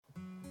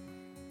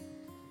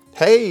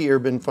Hey,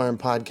 Urban Farm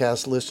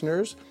Podcast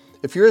listeners.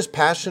 If you're as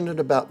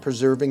passionate about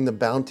preserving the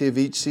bounty of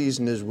each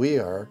season as we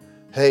are,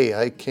 hey,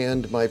 I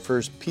canned my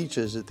first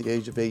peaches at the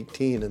age of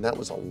 18, and that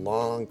was a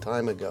long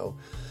time ago,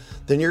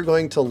 then you're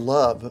going to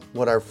love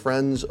what our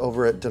friends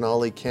over at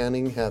Denali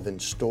Canning have in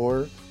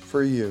store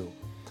for you.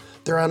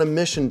 They're on a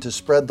mission to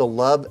spread the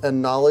love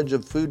and knowledge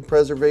of food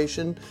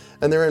preservation,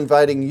 and they're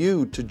inviting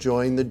you to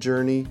join the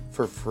journey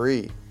for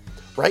free.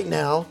 Right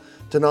now,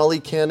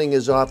 Denali Canning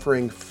is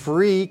offering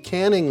free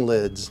canning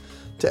lids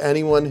to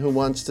anyone who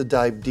wants to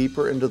dive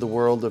deeper into the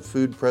world of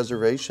food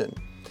preservation.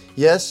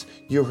 Yes,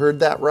 you heard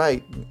that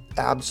right,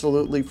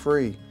 absolutely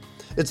free.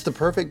 It's the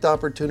perfect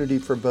opportunity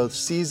for both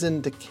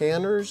seasoned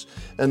canners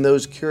and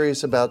those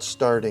curious about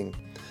starting.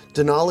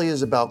 Denali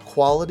is about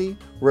quality,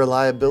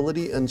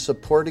 reliability, and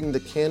supporting the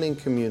canning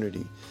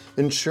community,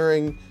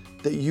 ensuring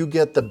that you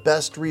get the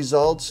best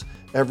results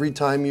every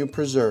time you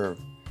preserve.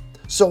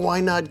 So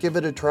why not give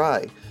it a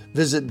try?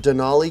 Visit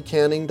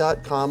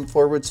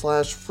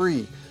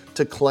denalicanning.com/free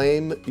to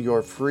claim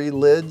your free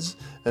lids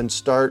and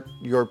start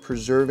your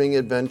preserving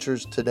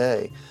adventures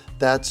today.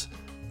 That's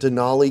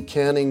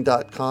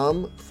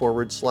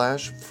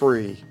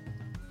denalicanning.com/free.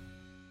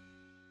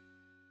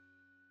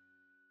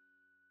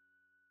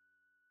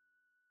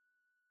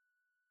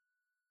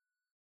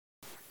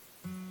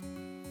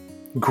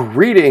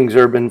 Greetings,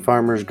 urban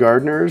farmers,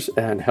 gardeners,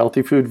 and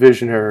healthy food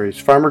visionaries.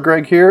 Farmer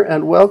Greg here,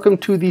 and welcome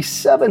to the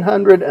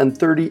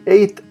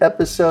 738th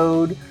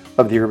episode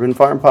of the Urban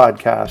Farm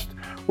Podcast,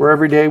 where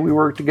every day we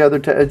work together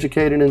to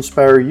educate and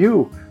inspire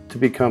you to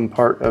become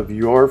part of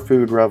your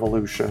food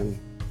revolution.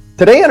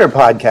 Today on our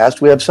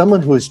podcast, we have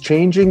someone who is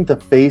changing the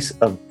face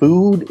of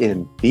food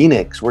in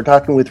Phoenix. We're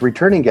talking with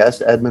returning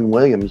guest Edmund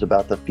Williams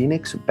about the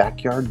Phoenix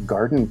Backyard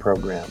Garden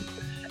Program.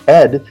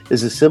 Ed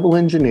is a civil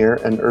engineer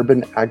and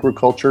urban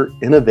agriculture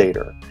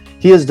innovator.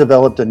 He has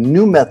developed a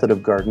new method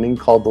of gardening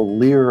called the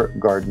Lehr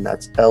garden.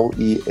 That's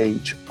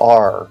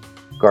L-E-H-R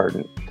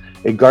garden.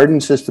 A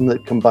garden system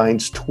that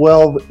combines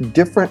 12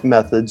 different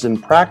methods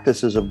and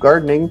practices of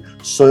gardening,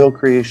 soil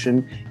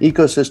creation,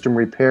 ecosystem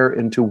repair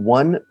into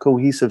one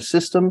cohesive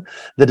system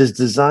that is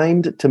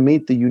designed to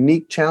meet the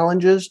unique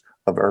challenges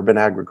of urban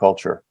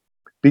agriculture.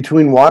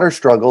 Between water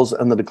struggles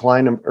and the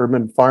decline of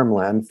urban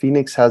farmland,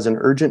 Phoenix has an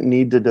urgent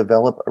need to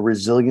develop a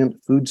resilient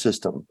food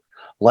system.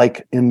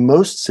 Like in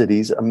most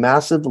cities, a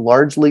massive,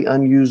 largely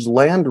unused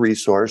land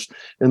resource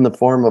in the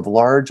form of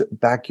large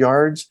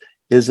backyards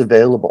is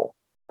available.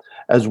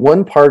 As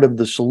one part of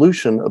the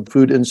solution of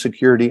food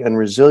insecurity and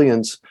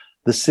resilience,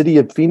 the city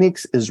of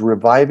Phoenix is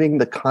reviving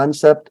the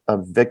concept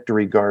of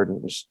victory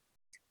gardens.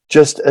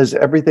 Just as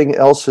everything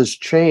else has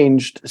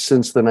changed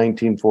since the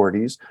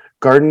 1940s,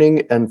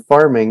 gardening and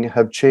farming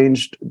have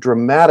changed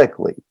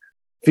dramatically.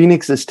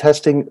 Phoenix is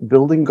testing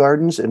building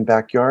gardens in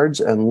backyards,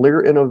 and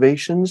Lehr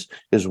Innovations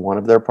is one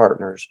of their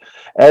partners.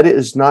 Ed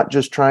is not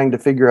just trying to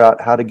figure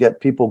out how to get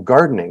people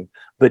gardening,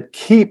 but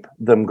keep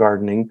them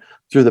gardening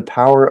through the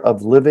power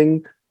of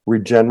living,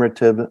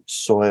 regenerative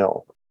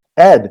soil.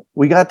 Ed,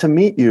 we got to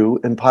meet you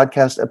in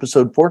podcast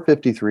episode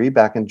 453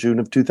 back in June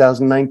of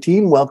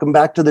 2019. Welcome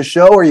back to the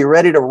show. Are you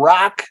ready to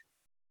rock?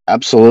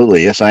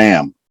 Absolutely. Yes, I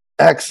am.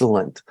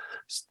 Excellent.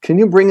 Can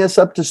you bring us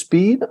up to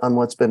speed on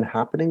what's been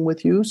happening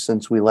with you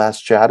since we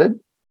last chatted?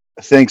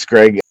 Thanks,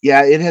 Greg.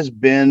 Yeah, it has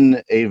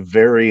been a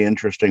very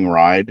interesting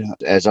ride.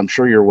 As I'm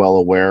sure you're well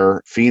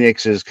aware,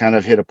 Phoenix has kind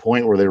of hit a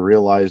point where they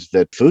realized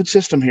that food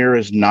system here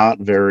is not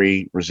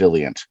very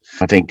resilient.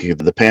 I think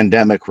the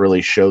pandemic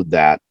really showed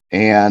that.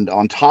 And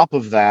on top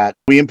of that,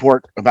 we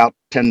import about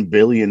 $10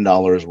 billion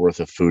worth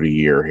of food a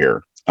year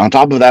here. On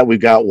top of that, we've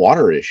got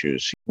water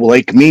issues.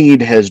 Lake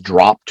Mead has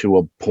dropped to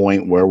a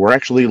point where we're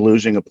actually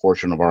losing a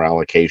portion of our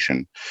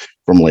allocation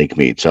from Lake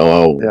Mead.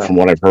 So From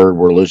what I've heard,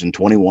 we're losing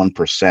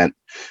 21%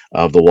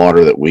 of the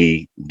water that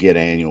we get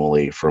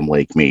annually from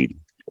Lake Mead,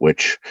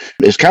 which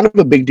is kind of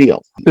a big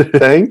deal.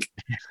 Thank.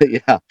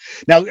 Yeah.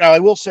 Now, I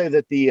will say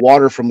that the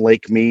water from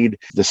Lake Mead,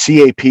 the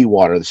CAP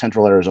water, the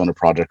Central Arizona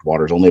Project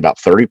water, is only about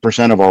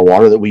 30% of our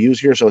water that we use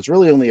here. So it's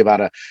really only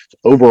about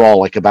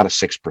overall about a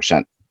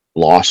 6%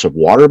 loss of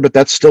water, but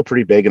that's still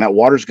pretty big. And that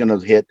water is going to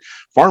hit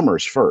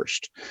farmers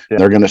first. Yeah.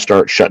 They're going to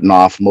start shutting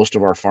off. Most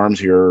of our farms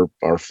here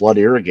are flood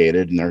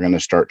irrigated, and they're going to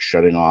start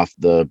shutting off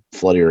the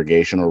flood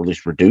irrigation, or at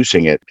least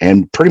reducing it.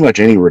 And pretty much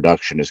any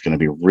reduction is going to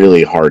be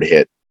really hard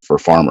hit for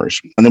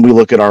farmers. And then we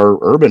look at our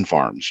urban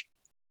farms,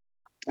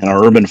 and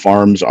our urban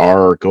farms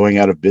are going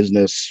out of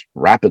business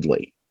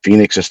rapidly.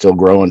 Phoenix is still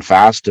growing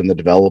fast, and the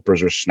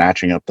developers are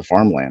snatching up the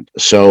farmland.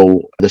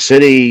 So the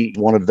city,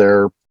 one of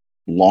their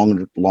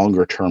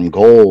longer term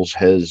goals,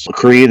 has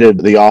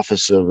created the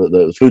Office of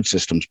the Food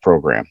Systems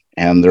Program.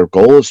 And their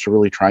goal is to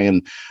really try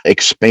and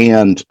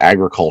expand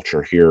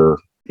agriculture here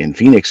in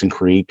Phoenix and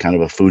create kind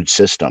of a food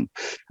system,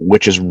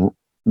 which is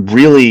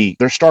really,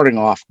 they're starting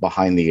off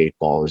behind the eight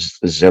ball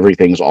as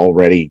everything's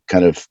already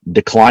kind of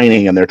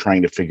declining, and they're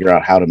trying to figure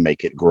out how to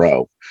make it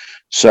grow.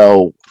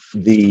 So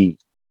they've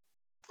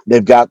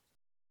got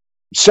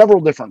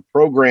several different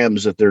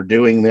programs that they're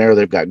doing there.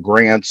 They've got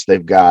grants,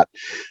 they've got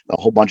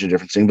a whole bunch of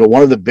different things. But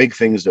one of the big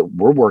things that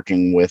we're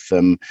working with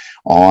them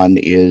on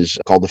is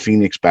called the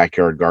Phoenix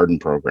Backyard Garden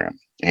Program.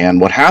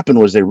 And what happened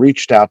was they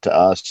reached out to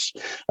us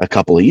a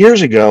couple of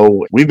years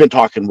ago. We've been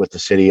talking with the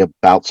city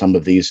about some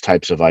of these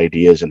types of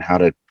ideas and how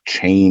to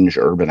change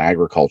urban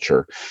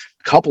agriculture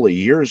a couple of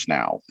years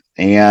now.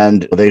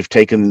 And they've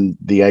taken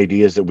the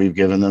ideas that we've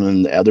given them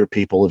and other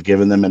people have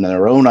given them and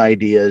their own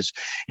ideas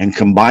and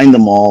combined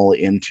them all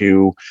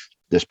into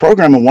this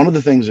program. And one of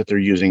the things that they're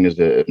using as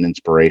an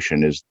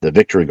inspiration is the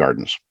Victory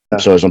Gardens.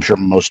 So as I'm sure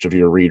most of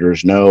your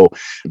readers know,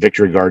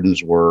 Victory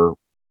Gardens were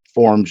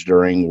formed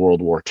during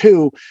World War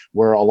II,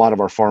 where a lot of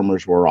our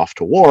farmers were off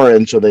to war.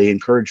 And so they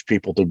encouraged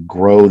people to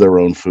grow their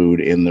own food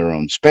in their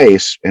own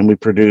space. And we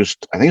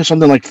produced, I think it's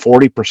something like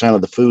 40% of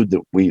the food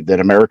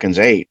that Americans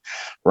ate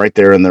right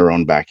there in their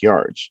own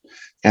backyards.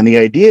 And the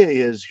idea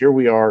is, here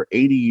we are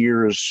 80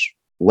 years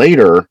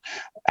later,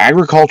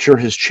 agriculture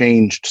has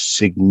changed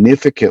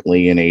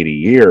significantly in 80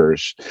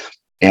 years.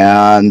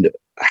 And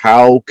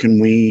how can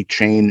we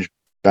change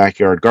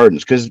backyard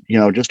gardens? Because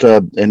just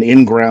an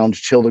in-ground,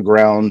 till the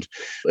ground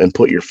and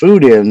put your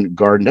food in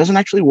garden doesn't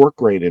actually work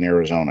great in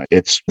Arizona.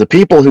 It's the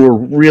people who are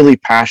really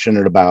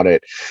passionate about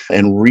it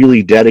and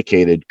really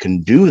dedicated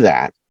can do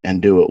that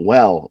and do it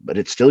well, but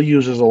it still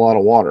uses a lot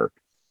of water.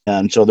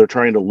 And so they're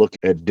trying to look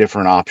at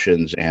different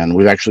options. And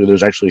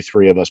there's actually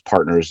 3 of us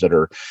partners that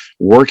are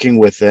working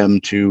with them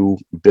to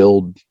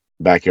build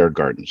backyard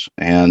gardens.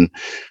 And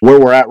where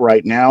we're at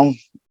right now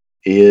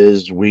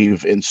is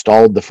we've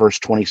installed the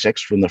first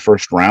 26 from the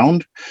first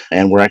round,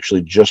 and we're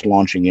actually just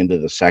launching into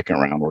the second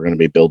round. We're going to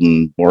be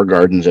building more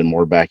gardens and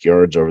more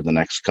backyards over the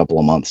next couple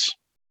of months.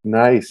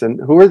 Nice. And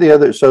who are the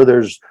others? So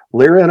there's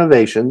Lear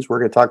Innovations. We're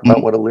going to talk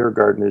about what a Lear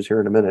garden is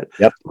here in a minute.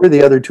 Yep. Who are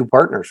the other 2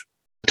 partners?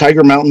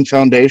 Tiger Mountain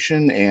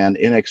Foundation and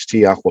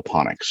NXT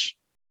Aquaponics.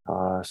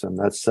 Awesome.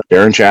 That's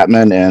Darren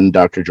Chapman and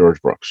Dr.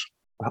 George Brooks.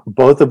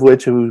 Both of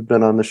which who've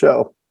been on the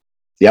show.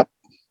 Yep.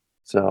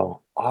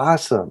 So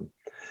awesome.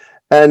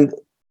 And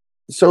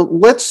so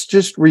let's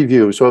just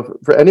review. So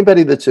for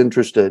anybody that's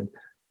interested,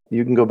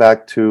 you can go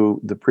back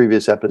to the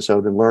previous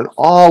episode and learn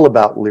all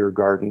about Lear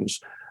Gardens.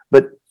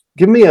 But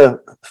give me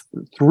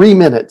 3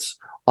 minutes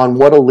on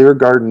what a Lear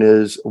garden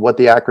is, what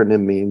the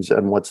acronym means,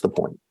 and what's the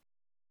point.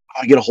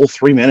 I get a whole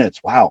 3 minutes.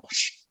 Wow.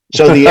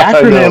 So the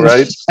acronym,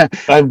 right?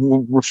 I've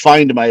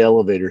refined my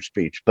elevator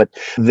speech, but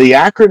the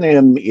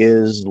acronym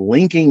is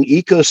linking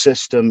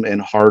ecosystem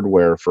and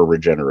hardware for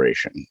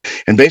regeneration.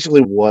 And basically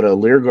what a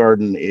Lear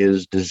garden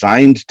is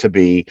designed to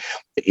be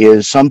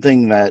is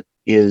something that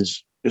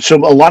is, so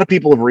a lot of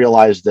people have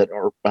realized that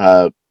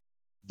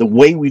the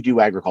way we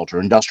do agriculture,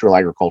 industrial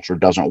agriculture,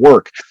 doesn't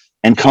work,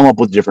 and come up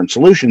with different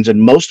solutions.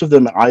 And most of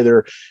them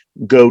either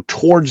go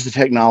towards the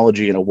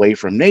technology and away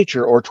from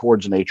nature, or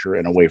towards nature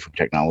and away from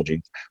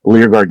technology.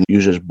 Lear Garden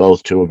uses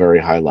both to a very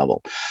high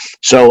level.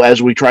 So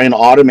as we try and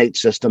automate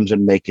systems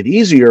and make it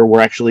easier,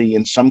 we're actually,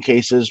 in some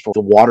cases, for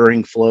the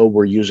watering flow,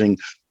 we're using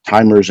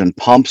timers and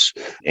pumps.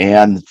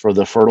 And for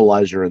the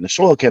fertilizer and the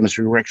soil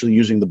chemistry, we're actually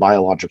using the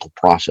biological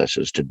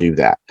processes to do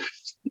that.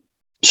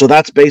 So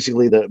that's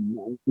basically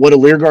what a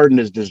Lear garden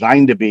is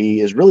designed to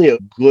be, is really a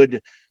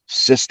good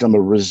system,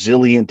 a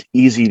resilient,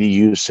 easy to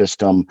use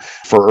system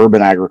for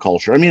urban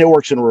agriculture. I mean, it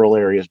works in rural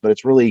areas, but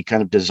it's really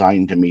kind of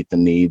designed to meet the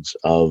needs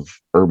of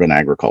urban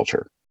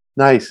agriculture.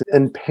 Nice.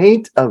 And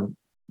paint a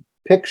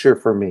picture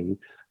for me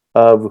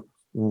of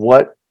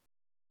what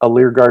a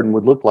Lear garden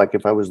would look like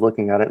if I was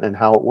looking at it and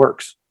how it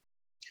works.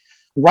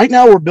 Right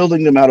now, we're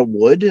building them out of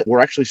wood.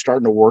 We're actually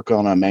starting to work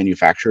on a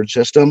manufactured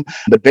system.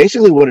 But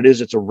basically what it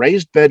is, it's a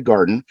raised bed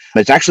garden.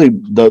 It's actually,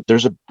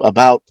 there's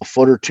about a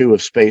foot or 2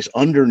 of space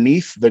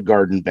underneath the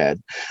garden bed.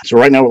 So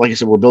right now, like I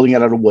said, we're building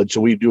it out of wood.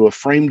 So we do a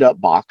framed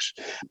up box,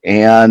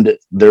 and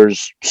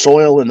there's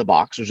soil in the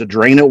box. There's a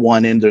drain at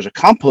one end. There's a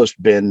compost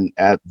bin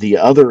at the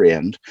other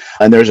end.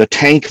 And there's a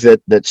tank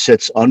that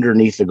sits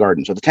underneath the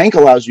garden. So the tank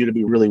allows you to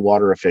be really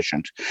water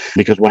efficient,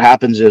 because what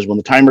happens is when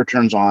the timer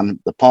turns on,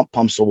 the pump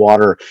pumps the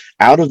water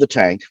out of the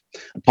tank,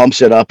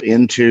 pumps it up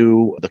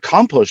into the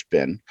compost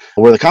bin,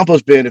 where the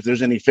compost bin, if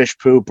there's any fish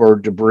poop or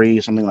debris,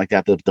 something like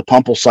that, the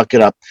pump will suck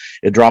it up.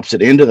 It drops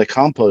it into the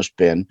compost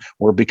bin,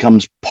 where it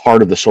becomes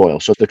part of the soil.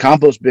 So the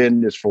compost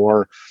bin is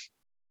for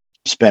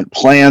spent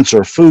plants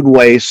or food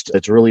waste.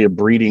 It's really a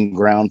breeding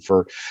ground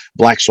for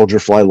black soldier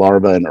fly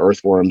larvae and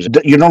earthworms.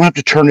 You don't have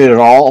to turn it at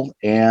all,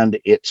 and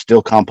it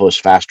still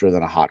composts faster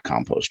than a hot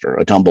composter,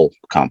 a tumble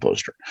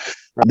composter.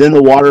 Then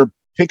the water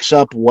picks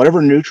up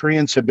whatever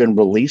nutrients have been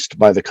released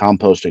by the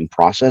composting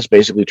process,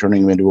 basically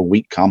turning them into a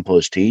wheat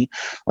compost tea,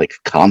 like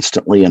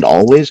constantly and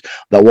always.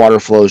 The water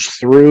flows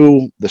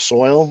through the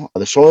soil.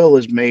 The soil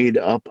is made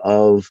up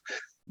of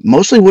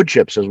mostly wood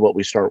chips is what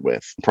we start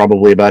with,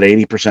 probably about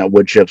 80%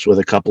 wood chips with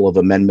a couple of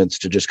amendments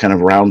to just kind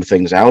of round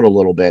things out a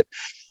little bit.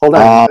 Hold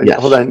on.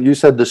 Yes. Hold on. You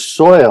said the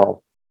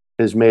soil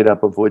is made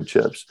up of wood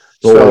chips.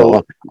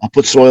 So I'll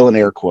put soil in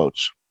air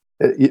quotes.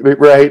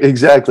 Right,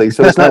 exactly.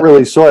 So it's not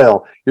really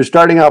soil. You're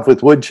starting off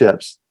with wood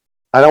chips.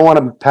 I don't want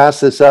to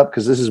pass this up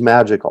because this is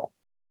magical.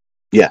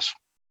 Yes.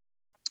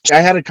 I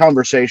had a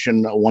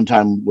conversation one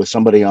time with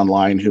somebody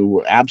online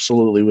who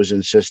absolutely was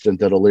insistent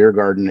that a Lear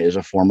garden is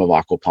a form of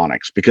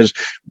aquaponics because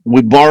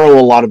we borrow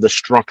a lot of the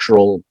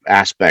structural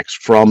aspects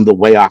from the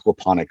way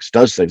aquaponics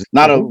does things.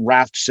 Not a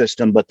raft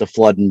system, but the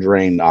flood and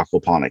drain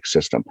aquaponics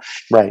system.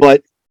 Right.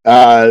 But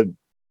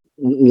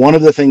one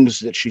of the things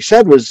that she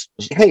said was,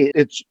 hey,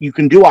 you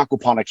can do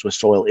aquaponics with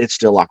soil. It's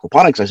still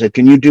aquaponics. I said,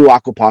 can you do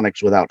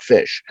aquaponics without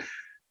fish?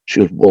 She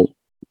was, well,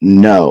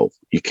 no,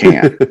 you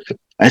can't.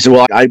 I said,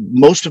 well,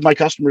 most of my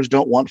customers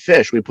don't want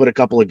fish. We put a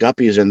couple of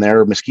guppies in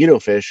there, mosquito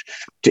fish,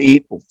 to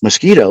eat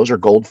mosquitoes or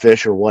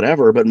goldfish or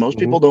whatever, but most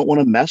people don't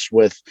want to mess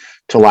with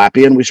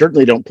tilapia, and we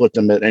certainly don't put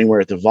them anywhere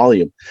at the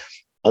volume.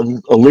 A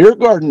Lear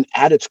garden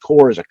at its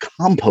core is a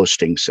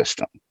composting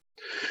system.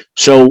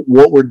 So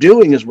what we're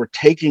doing is we're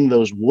taking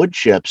those wood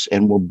chips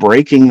and we're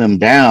breaking them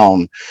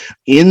down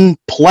in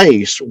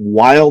place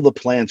while the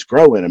plants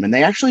grow in them, and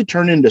they actually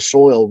turn into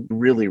soil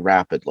really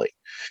rapidly.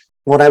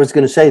 What I was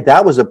going to say,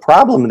 that was a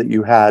problem that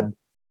you had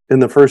in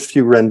the first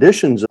few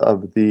renditions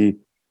of the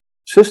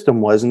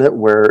system, wasn't it?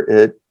 Where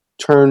it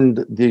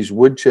turned these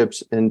wood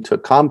chips into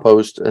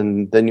compost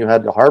and then you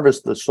had to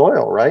harvest the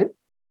soil, right?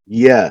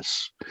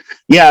 Yes.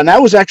 Yeah. And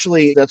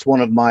that's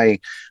one of my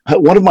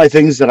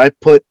things that I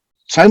put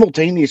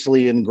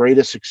simultaneously in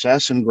greatest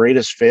success and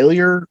greatest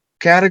failure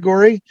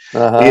category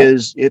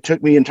is it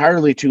took me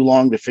entirely too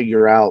long to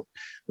figure out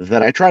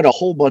that I tried a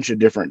whole bunch of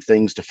different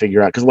things to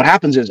figure out. Because what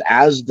happens is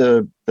as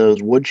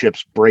those wood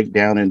chips break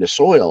down into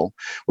soil,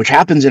 which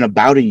happens in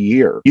about a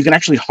year, you can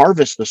actually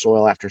harvest the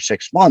soil after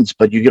 6 months,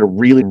 but you get a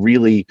really,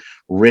 really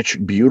rich,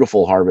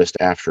 beautiful harvest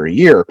after a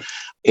year.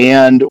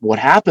 And what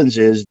happens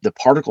is the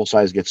particle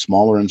size gets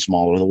smaller and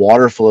smaller. The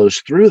water flows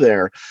through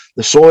there.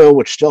 The soil,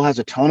 which still has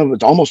a ton of,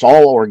 it's almost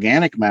all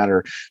organic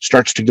matter,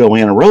 starts to go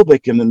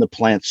anaerobic, and then the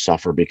plants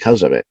suffer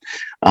because of it.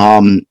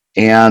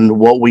 And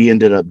what we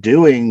ended up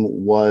doing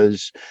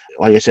was,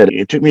 like I said,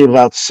 it took me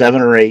about 7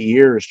 or 8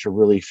 years to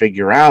really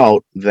figure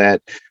out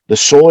that the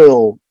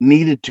soil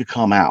needed to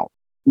come out.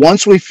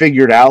 Once we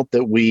figured out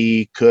that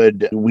we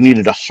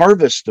needed to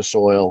harvest the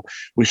soil,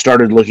 we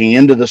started looking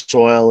into the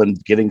soil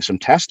and getting some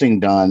testing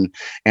done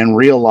and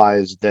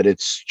realized that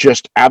it's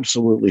just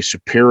absolutely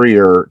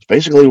superior. It's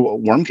basically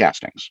worm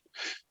castings.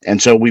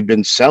 And so we've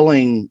been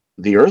selling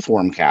the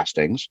earthworm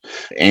castings,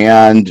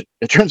 and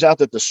it turns out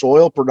that the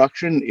soil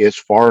production is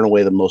far and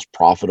away the most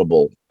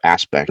profitable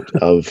aspect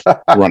of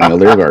running a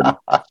Lear garden.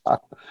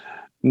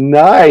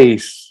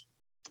 Nice.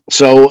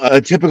 So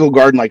a typical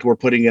garden like we're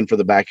putting in for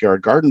the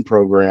backyard garden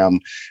program,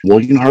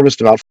 well, you can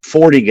harvest about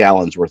 40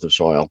 gallons worth of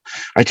soil.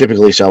 I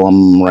typically sell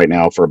them right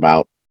now for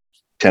about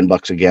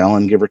 $10 a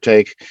gallon, give or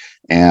take.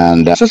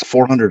 And that's just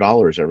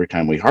 $400 every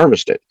time we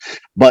harvest it.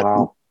 But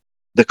wow.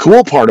 The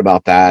cool part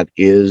about that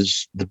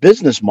is the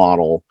business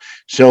model.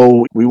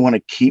 So we want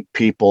to keep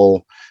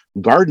people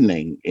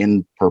gardening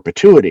in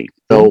perpetuity.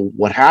 So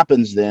what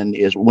happens then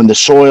is when the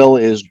soil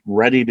is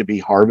ready to be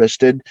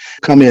harvested,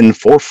 come in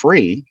for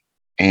free,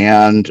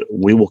 and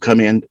we will come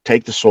in,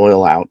 take the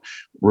soil out,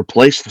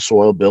 replace the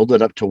soil, build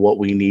it up to what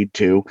we need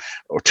to,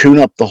 or tune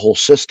up the whole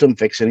system,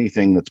 fix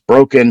anything that's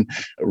broken,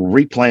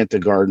 replant the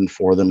garden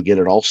for them, get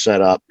it all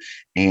set up,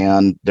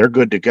 and they're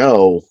good to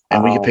go,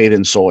 and we get paid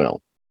in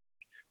soil.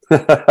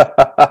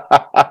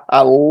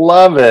 I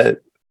love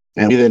it.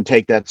 And we then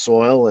take that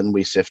soil and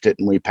we sift it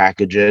and we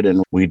package it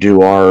and we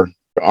do our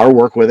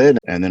work with it,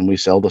 and then we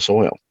sell the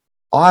soil.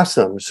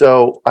 Awesome.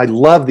 So I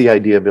love the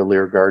idea of a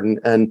Lear garden.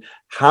 And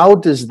how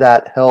does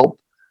that help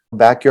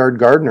backyard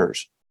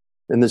gardeners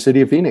in the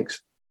city of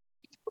Phoenix?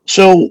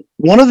 So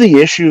one of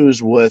the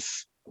issues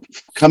with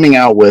coming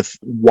out with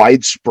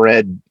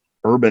widespread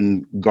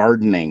urban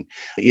gardening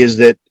is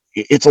that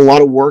it's a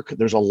lot of work.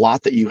 There's a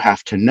lot that you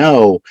have to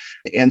know.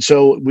 And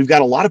so we've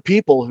got a lot of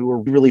people who are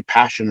really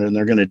passionate, and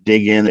they're going to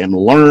dig in and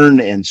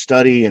learn and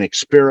study and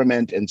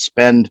experiment and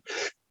spend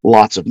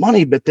lots of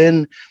money. But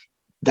then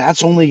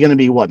that's only going to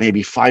be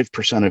maybe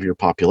 5% of your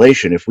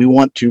population. If we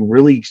want to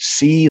really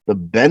see the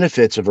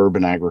benefits of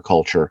urban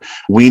agriculture,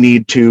 we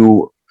need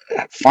to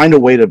find a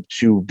way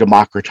to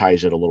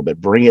democratize it a little bit,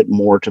 bring it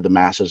more to the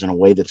masses in a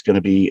way that's going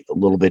to be a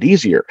little bit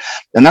easier.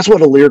 And that's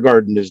what a Lear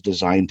garden is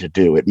designed to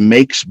do. It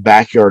makes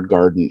backyard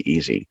garden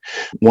easy.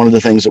 One of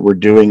the things that we're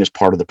doing as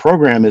part of the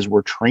program is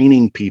we're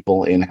training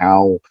people in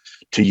how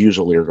to use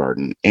a Lear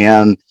garden.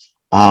 And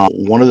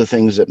one of the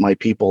things that my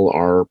people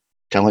are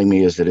telling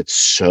me is that it's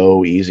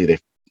so easy.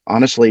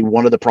 Honestly,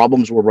 one of the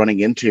problems we're running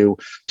into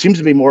seems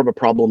to be more of a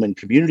problem in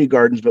community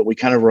gardens, but we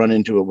kind of run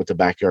into it with the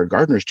backyard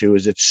gardeners too,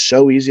 is it's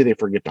so easy they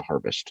forget to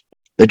harvest.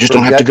 They just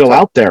don't have to go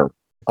out there.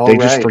 They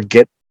just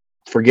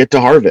forget to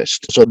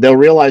harvest. So they'll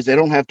realize they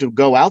don't have to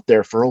go out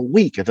there for a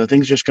week and the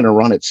thing's just going to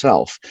run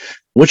itself,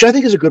 which I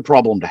think is a good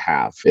problem to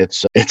have.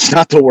 It's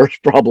not the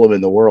worst problem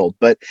in the world.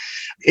 But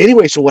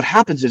anyway, so what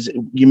happens is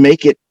you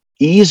make it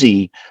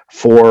easy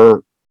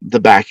for the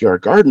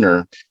backyard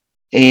gardener.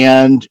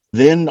 And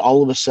then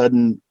all of a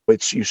sudden,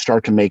 you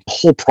start to make the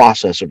whole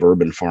process of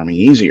urban farming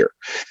easier.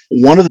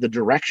 One of the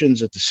directions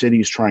that the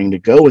city is trying to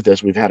go with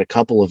this, we've had a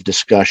couple of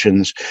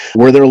discussions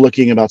where they're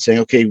looking about saying,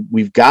 okay,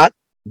 we've got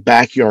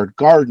backyard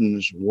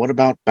gardens. What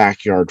about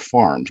backyard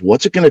farms?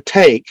 What's it going to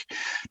take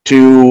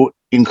to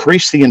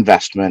increase the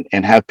investment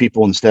and have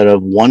people, instead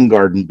of one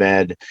garden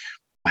bed,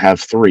 have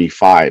 3,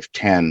 5,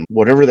 10,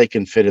 whatever they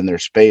can fit in their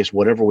space,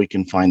 whatever we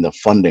can find the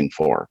funding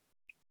for.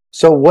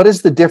 So what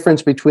is the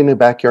difference between a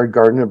backyard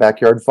garden and a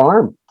backyard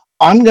farm?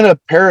 I'm going to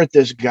parrot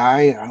this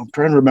guy. I'm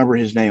trying to remember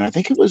his name. I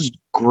think it was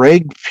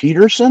Greg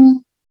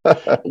Peterson,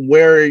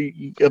 where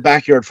a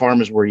backyard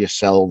farm is where you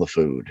sell the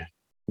food.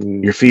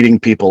 You're feeding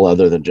people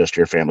other than just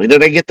your family.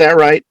 Did I get that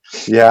right?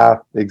 Yeah,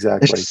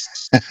 exactly.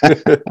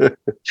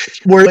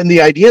 Where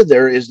the idea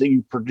there is that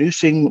you're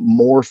producing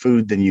more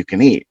food than you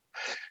can eat.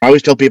 I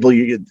always tell people,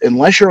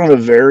 unless you're on a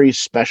very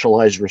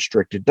specialized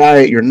restricted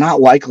diet, you're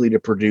not likely to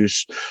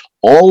produce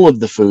all of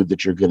the food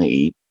that you're going to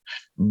eat,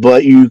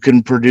 but you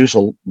can produce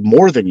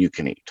more than you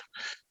can eat.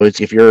 But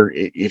if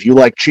you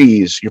like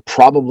cheese, you're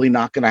probably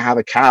not going to have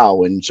a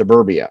cow in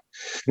suburbia.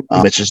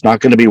 It's just not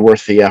going to be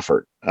worth the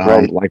effort.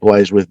 Right.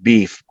 Likewise with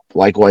beef.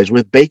 Likewise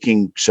with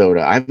baking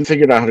soda. I haven't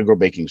figured out how to grow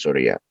baking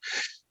soda yet.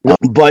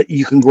 But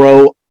you can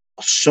grow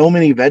so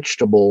many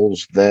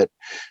vegetables that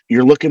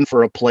you're looking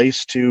for a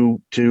place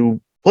to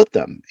put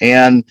them.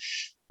 And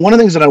one of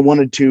the things that I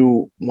wanted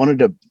to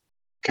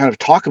kind of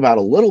talk about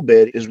a little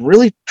bit is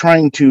really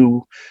trying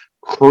to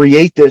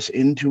create this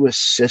into a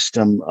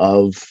system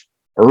of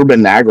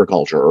urban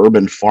agriculture,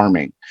 urban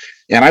farming.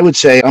 And I would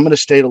say, I'm going to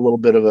state a little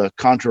bit of a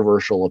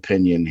controversial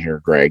opinion here,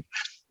 Greg.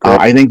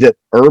 I think that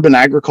urban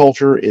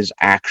agriculture is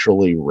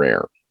actually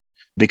rare.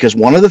 Because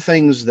one of the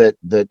things that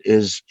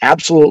is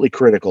absolutely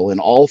critical in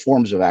all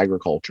forms of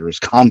agriculture is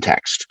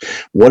context.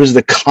 What is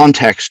the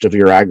context of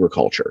your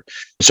agriculture?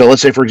 So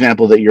let's say, for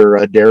example, that you're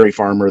a dairy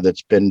farmer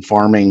that's been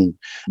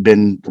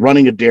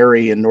running a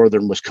dairy in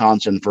northern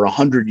Wisconsin for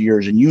 100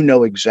 years, and you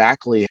know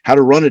exactly how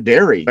to run a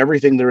dairy,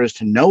 everything there is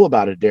to know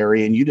about a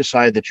dairy, and you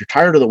decide that you're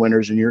tired of the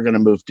winters and you're going to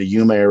move to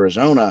Yuma,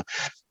 Arizona,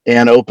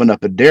 and open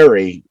up a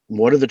dairy.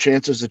 What are the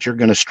chances that you're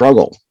going to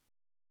struggle?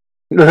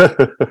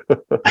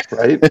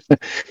 Right.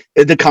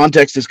 The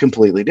context is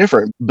completely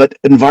different, but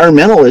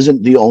environmental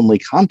isn't the only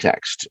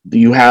context.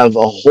 You have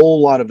a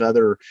whole lot of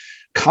other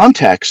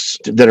contexts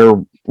that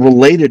are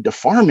related to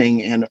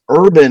farming, and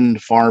urban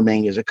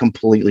farming is a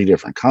completely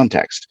different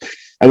context.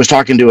 I was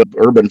talking to an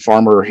urban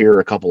farmer here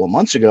a couple of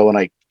months ago, and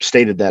I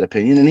stated that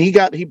opinion, and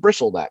he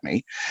bristled at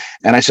me.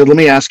 And I said, let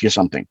me ask you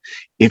something.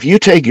 If you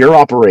take your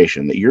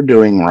operation that you're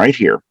doing right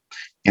here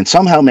and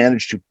somehow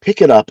manage to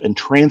pick it up and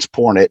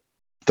transport it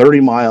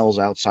 30 miles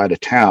outside of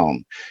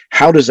town,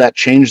 how does that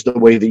change the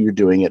way that you're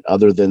doing it,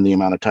 other than the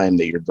amount of time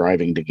that you're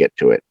driving to get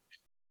to it?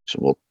 So,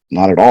 well,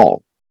 not at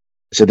all.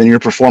 So then you're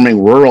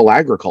performing rural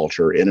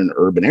agriculture in an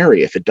urban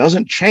area. If it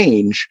doesn't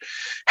change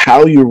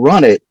how you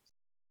run it,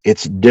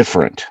 it's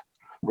different.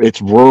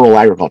 It's rural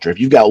agriculture. If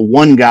you've got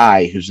one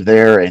guy who's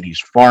there and he's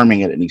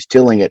farming it and he's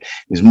tilling it,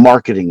 he's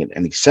marketing it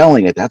and he's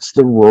selling it, that's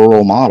the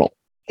rural model.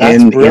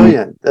 That's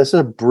brilliant. That's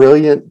a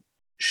brilliant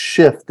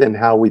shift in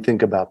how we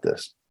think about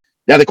this.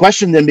 Now, the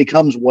question then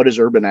becomes, what does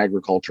urban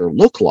agriculture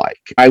look like?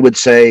 I would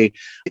say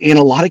in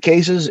a lot of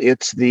cases,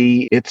 it's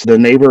the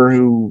neighbor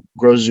who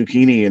grows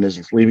zucchini and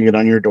is leaving it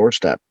on your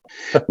doorstep.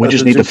 We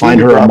just need to find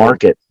her a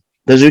market.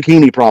 The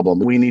zucchini problem.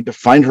 We need to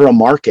find her a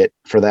market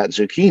for that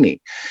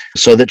zucchini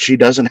so that she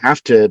doesn't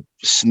have to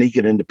sneak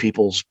it into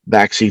people's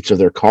back seats of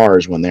their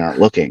cars when they aren't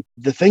looking.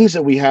 The things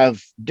that we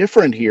have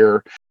different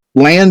here,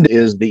 land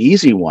is the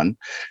easy one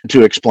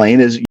to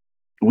explain. Is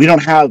we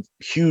don't have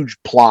huge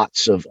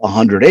plots of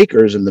 100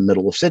 acres in the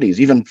middle of cities.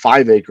 Even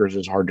 5 acres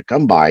is hard to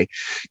come by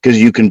because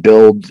you can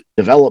build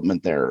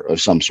development there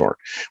of some sort.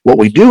 What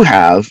we do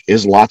have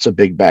is lots of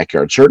big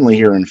backyards. Certainly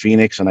here in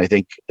Phoenix, and I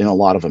think in a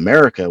lot of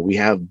America, we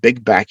have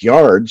big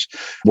backyards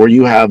where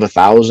you have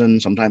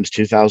 1,000, sometimes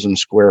 2,000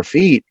 square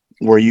feet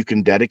where you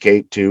can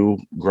dedicate to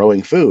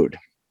growing food.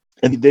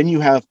 And then you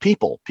have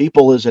people.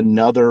 People is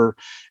another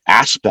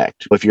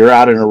aspect. If you're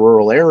out in a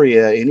rural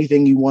area,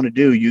 anything you want to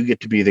do, you get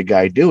to be the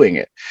guy doing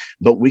it.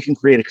 But we can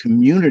create a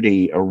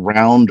community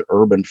around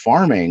urban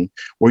farming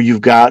where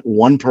you've got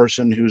one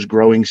person who's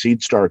growing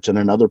seed starts and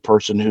another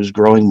person who's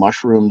growing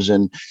mushrooms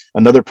and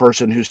another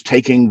person who's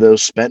taking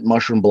those spent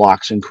mushroom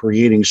blocks and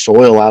creating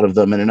soil out of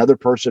them and another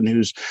person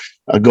who's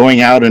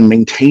going out and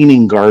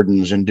maintaining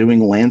gardens and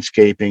doing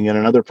landscaping and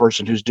another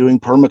person who's doing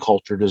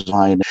permaculture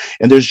design.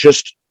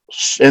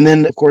 And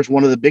then, of course,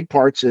 one of the big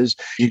parts is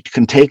you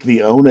can take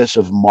the onus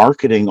of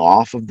marketing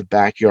off of the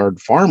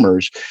backyard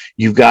farmers.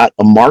 You've got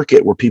a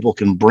market where people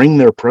can bring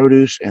their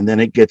produce and then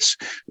it gets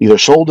either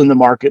sold in the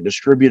market,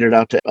 distributed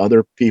out to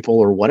other people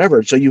or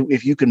whatever. So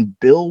if you can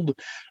build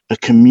a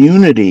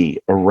community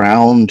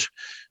around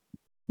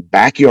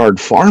backyard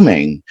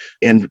farming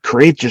and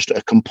create just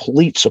a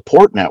complete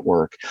support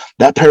network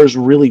that pairs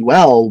really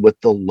well with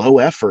the low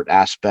effort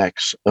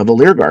aspects of a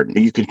Lear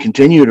garden. You can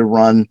continue to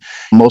run,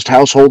 most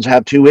households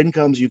have two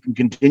incomes. You can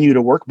continue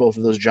to work both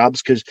of those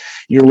jobs because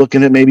you're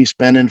looking at maybe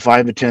spending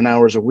 5 to 10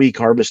 hours a week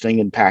harvesting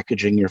and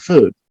packaging your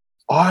food.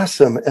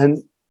 Awesome.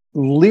 And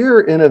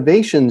Lear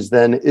Innovations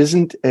then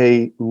isn't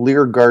a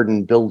Lear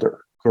garden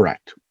builder.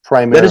 Correct.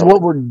 Primarily. That is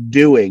what we're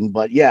doing,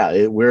 but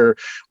yeah, we're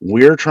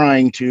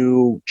trying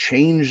to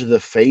change the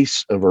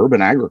face of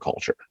urban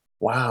agriculture.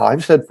 Wow,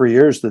 I've said for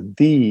years that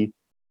the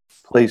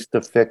place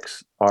to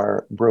fix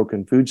our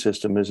broken food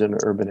system is in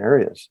urban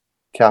areas.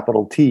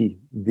 Capital T,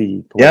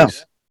 the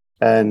place.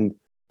 Yeah. And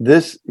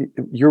this,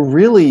 you're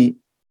really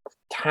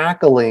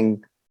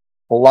tackling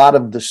a lot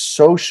of the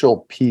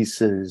social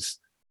pieces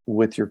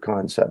with your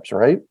concepts,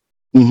 right?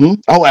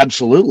 Mm-hmm. Oh,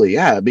 absolutely.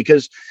 Yeah.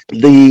 Because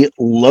the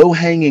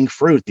low-hanging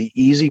fruit, the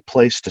easy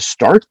place to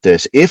start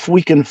this, if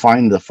we can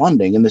find the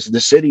funding, and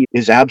the city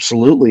is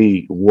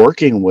absolutely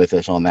working with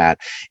us on that,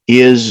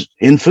 is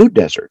in food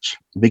deserts.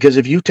 Because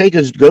if you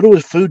go to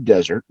a food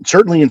desert,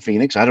 certainly in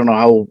Phoenix, I don't know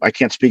how, I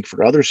can't speak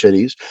for other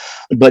cities,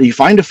 but you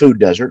find a food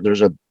desert,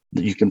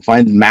 you can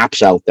find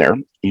maps out there,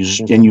 and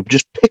you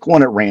just pick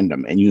one at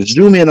random and you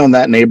zoom in on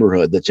that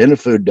neighborhood that's in a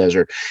food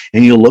desert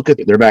and you look at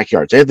their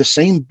backyards. They have the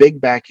same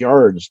big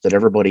backyards that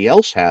everybody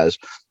else has.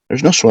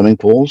 There's no swimming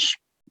pools.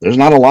 There's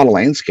not a lot of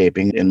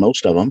landscaping in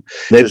most of them.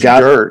 They've just got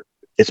dirt.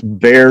 It's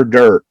bare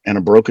dirt and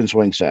a broken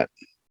swing set.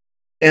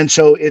 And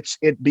so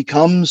it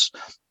becomes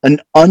an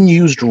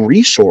unused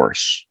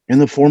resource in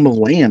the form of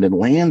land, and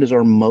land is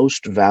our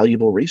most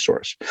valuable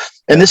resource.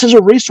 And this is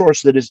a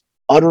resource that is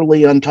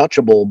utterly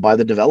untouchable by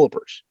the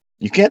developers.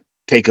 You can't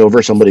take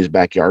over somebody's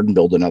backyard and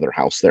build another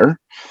house there.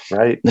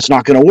 Right. It's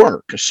not going to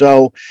work.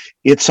 So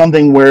it's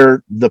something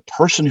where the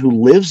person who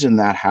lives in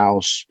that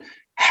house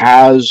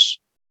has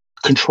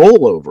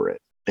control over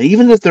it. And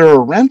even if they're a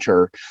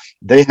renter,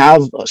 they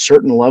have a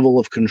certain level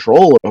of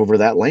control over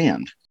that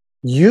land.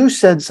 You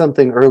said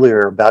something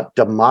earlier about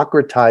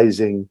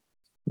democratizing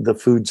the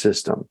food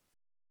system.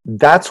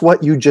 That's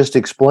what you just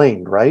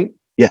explained, right?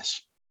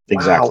 Yes,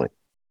 exactly.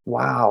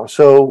 Wow.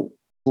 So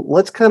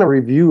let's kind of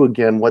review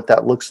again what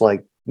that looks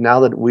like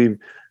now that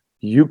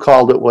you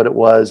called it what it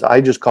was.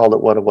 I just called it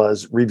what it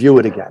was. Review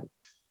it again.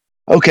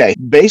 Okay.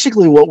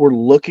 Basically, what we're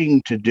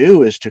looking to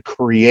do is to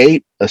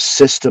create a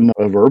system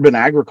of urban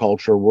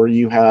agriculture where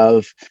you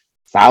have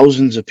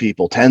thousands of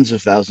people, tens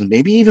of thousands,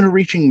 maybe even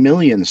reaching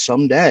millions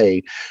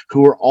someday,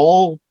 who are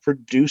all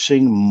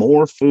producing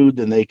more food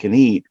than they can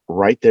eat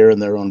right there in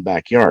their own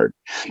backyard.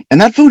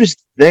 And that food is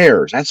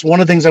theirs. That's one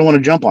of the things I want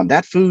to jump on.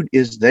 That food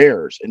is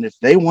theirs. And if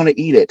they want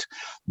to eat it,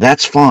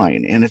 that's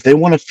fine. And if they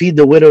want to feed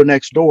the widow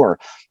next door,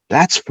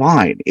 that's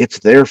fine. It's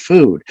their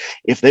food.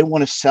 If they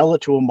want to sell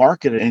it to a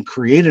market and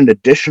create an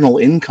additional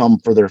income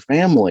for their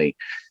family,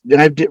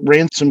 then I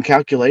ran some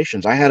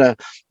calculations. I had an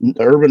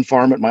urban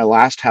farm at my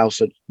last house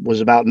that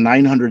was about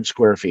 900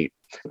 square feet.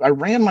 I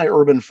ran my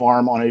urban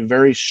farm on a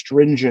very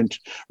stringent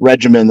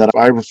regimen that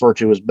I refer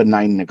to as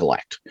benign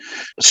neglect.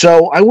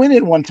 So I went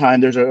in one time,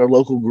 there's a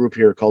local group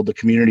here called the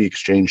Community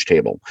Exchange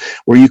Table,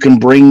 where you can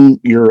bring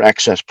your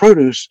excess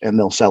produce and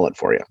they'll sell it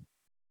for you.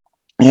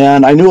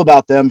 And I knew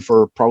about them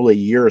for probably a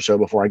year or so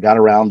before I got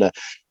around to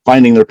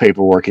finding their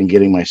paperwork and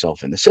getting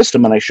myself in the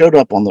system. And I showed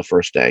up on the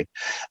first day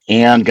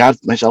and got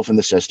myself in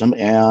the system.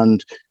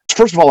 And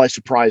first of all, I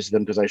surprised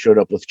them because I showed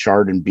up with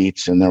chard and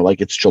beets and they're like,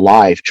 it's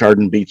July. Chard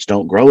and beets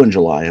don't grow in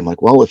July. I'm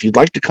like, well, if you'd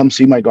like to come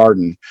see my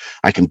garden,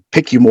 I can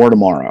pick you more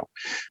tomorrow,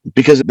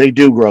 because they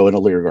do grow in a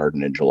Lear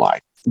garden in July.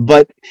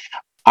 But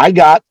I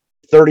got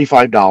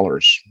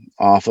 $35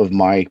 off of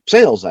my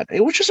sales that day,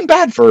 which isn't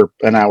bad for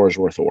an hour's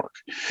worth of work.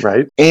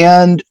 Right.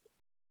 And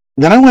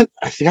then I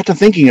got to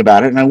thinking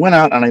about it, and I went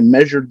out and I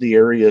measured the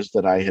areas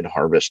that I had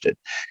harvested.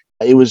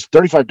 It was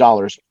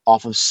 $35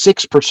 off of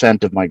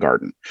 6% of my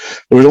garden.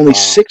 There was only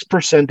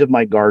 6% of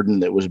my garden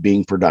that was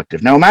being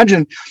productive. Now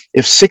imagine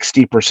if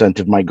 60%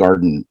 of my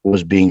garden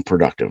was being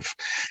productive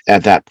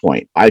at that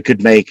point. I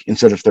could make,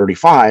 instead of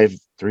 $35,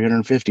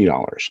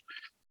 $350.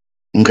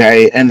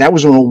 Okay. And that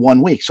was in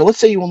 1 week. So let's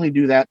say you only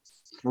do that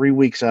 3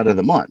 weeks out of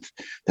the month.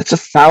 That's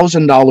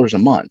 $1,000 a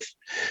month.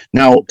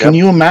 Now, can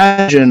you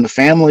imagine a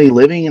family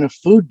living in a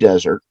food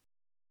desert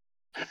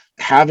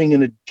having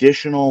an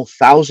additional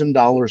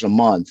 $1,000 a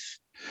month,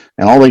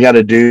 and all they got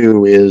to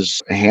do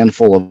is a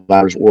handful of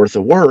hours worth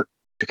of work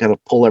to kind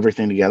of pull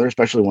everything together,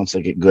 especially once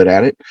they get good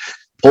at it,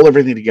 pull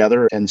everything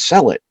together and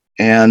sell it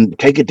and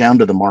take it down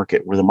to the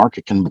market where the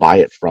market can buy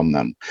it from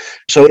them.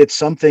 So it's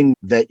something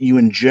that you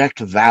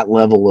inject that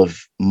level of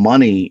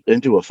money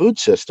into a food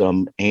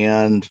system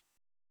and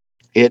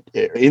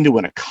into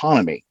an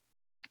economy.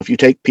 If you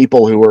take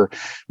people who are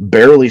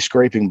barely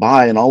scraping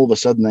by and all of a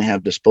sudden they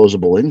have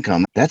disposable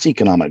income, that's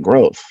economic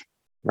growth.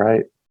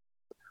 Right.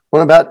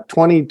 Well, about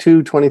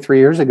 22, 23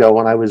 years ago,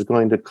 when I was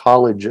going to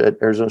college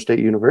at Arizona State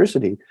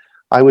University,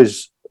 I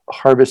was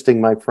harvesting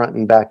my front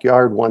and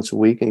backyard once a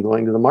week and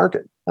going to the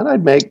market. And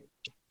I'd make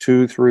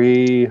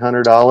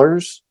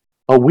 $200-$300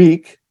 a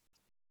week.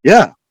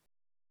 Yeah.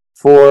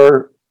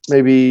 for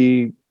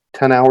maybe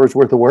 10 hours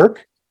worth of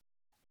work.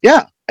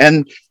 Yeah.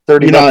 And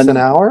 $30 an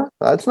hour.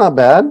 That's not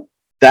bad.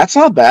 That's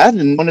not bad.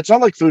 And when it's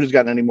not like food has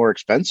gotten any more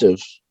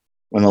expensive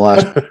in the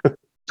last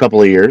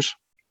couple of years.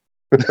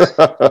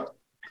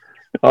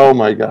 Oh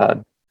my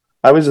God.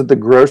 I was at the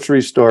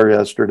grocery store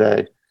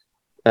yesterday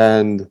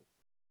and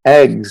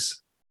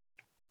eggs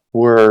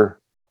were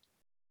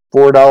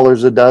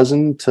 $4 a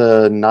dozen to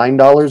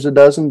 $9 a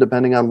dozen,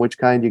 depending on which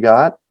kind you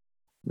got.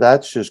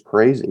 That's just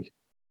crazy.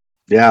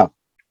 Yeah.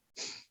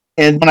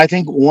 And I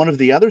think one of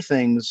the other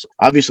things,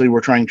 obviously, we're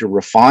trying to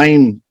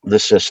refine the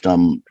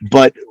system,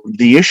 but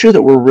the issue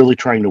that we're really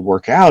trying to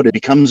work out, it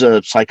becomes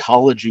a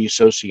psychology,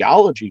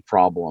 sociology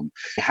problem.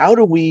 How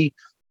do we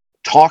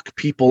talk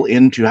people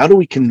into, how do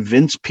we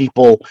convince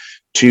people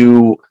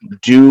to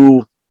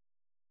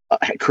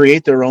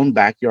create their own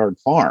backyard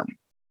farm?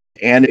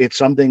 And it's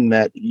something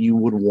that you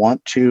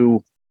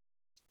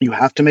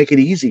have to make it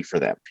easy for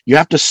them. You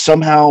have to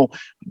somehow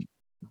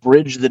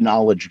bridge the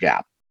knowledge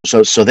gap.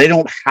 So they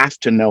don't have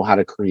to know how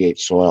to create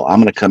soil.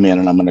 I'm going to come in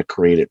and I'm going to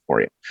create it for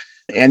you.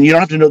 And you don't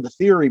have to know the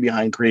theory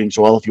behind creating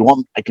soil. If you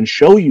want, I can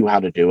show you how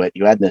to do it.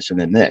 You add this and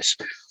then this.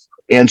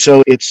 And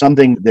so it's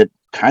something that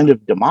kind of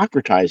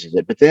democratizes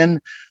it. But then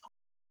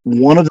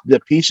one of the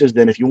pieces,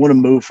 then, if you want to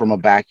move from a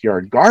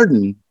backyard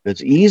garden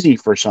that's easy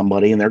for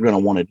somebody and they're going to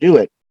want to do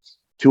it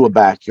to a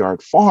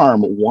backyard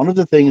farm, one of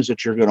the things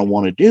that you're going to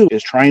want to do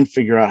is try and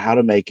figure out how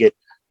to make it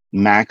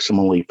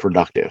maximally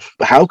productive.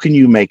 How can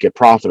you make it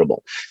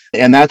profitable?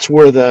 And that's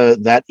where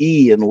that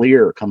E in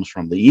Lear comes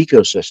from, the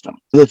ecosystem.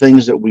 The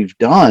things that we've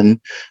done,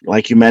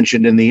 like you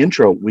mentioned in the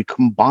intro, we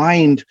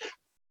combined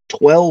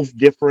 12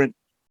 different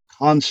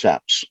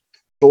concepts: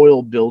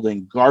 soil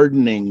building,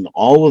 gardening,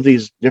 all of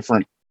these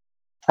different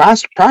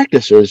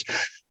practices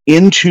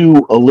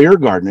into a Lear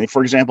garden.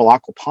 For example,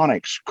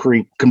 aquaponics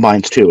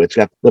combines two. It's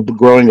got the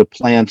growing of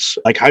plants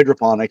like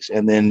hydroponics,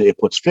 and then it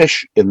puts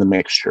fish in the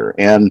mixture.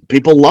 And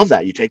people love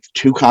that. You take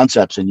two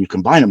concepts and you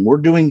combine them. We're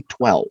doing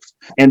 12.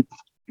 And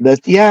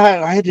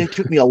it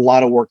took me a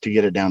lot of work to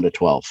get it down to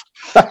 12.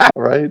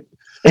 Right.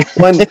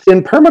 When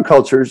in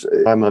permacultures,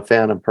 I'm a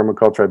fan of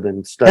permaculture. I've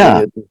been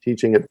studying it and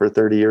teaching it for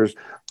 30 years.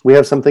 We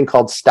have something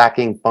called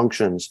stacking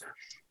functions.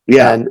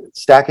 Yeah. And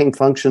stacking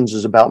functions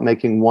is about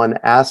making one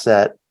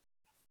asset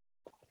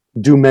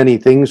do many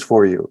things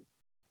for you.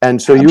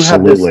 And so you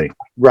have this,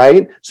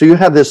 right? So you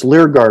have this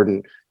Lear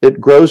garden.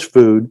 It grows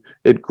food.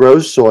 It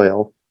grows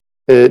soil.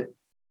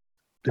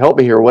 Help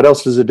me here. What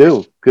else does it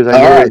do? Because I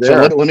know all right.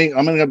 there. So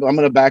I'm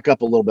gonna back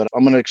up a little bit.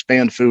 I'm gonna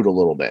expand food a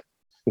little bit.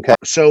 Okay.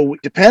 So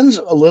it depends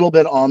a little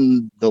bit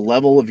on the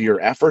level of your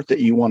effort that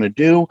you want to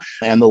do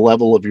and the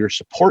level of your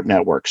support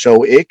network.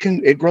 So it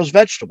grows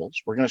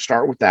vegetables. We're going to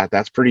start with that.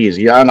 That's pretty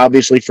easy. And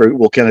obviously fruit,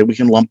 we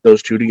can lump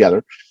those two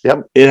together.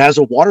 Yep. It has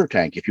a water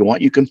tank. If you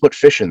want, you can put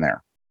fish in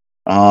there,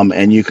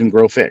 and you can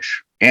grow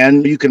fish.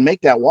 And you can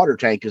make that water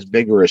tank as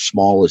big or as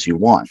small as you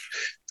want.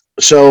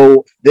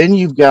 So then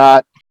you've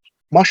got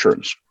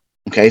mushrooms.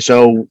 Okay.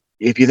 So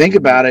if you think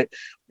about it,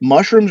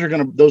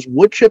 those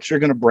wood chips are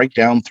going to break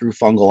down through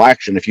fungal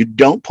action. If you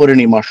don't put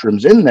any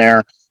mushrooms in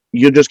there,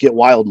 you'll just get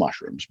wild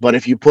mushrooms. But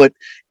if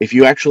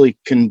you actually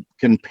can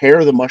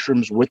pair the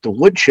mushrooms with the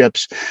wood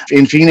chips,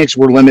 in Phoenix,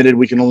 we're limited.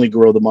 We can only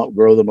grow them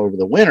over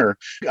the winter.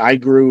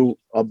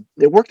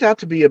 It worked out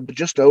to be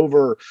just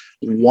over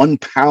 1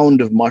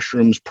 pound of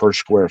mushrooms per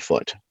square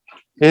foot.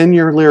 In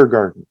your Lear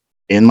garden?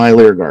 In my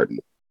Lear garden.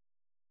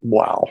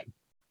 Wow.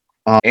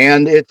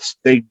 And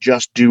they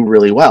just do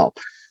really well.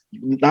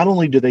 Not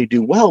only do they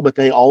do well, but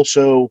they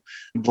also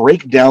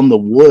break down the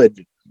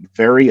wood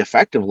very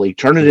effectively,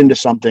 turn it into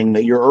something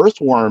that your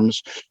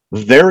earthworms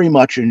very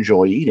much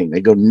enjoy eating.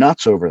 They go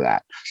nuts over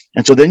that.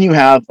 And so then you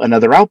have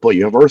another output.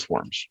 You have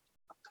earthworms.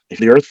 If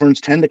the earthworms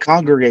tend to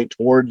congregate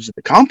towards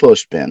the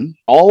compost bin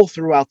all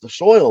throughout the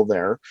soil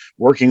there,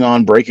 working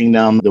on breaking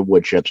down the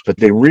wood chips, but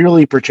they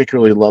really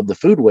particularly love the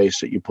food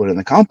waste that you put in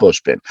the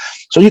compost bin.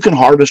 So you can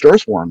harvest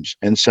earthworms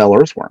and sell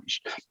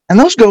earthworms. And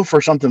those go for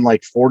something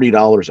like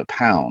 $40 a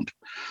pound.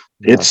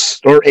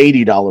 Or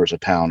 $80 a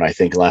pound, I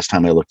think, last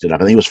time I looked it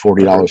up. I think it was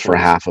 $40 for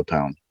half a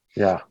pound.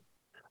 Yeah.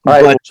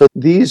 All right. So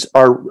these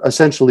are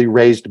essentially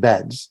raised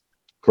beds.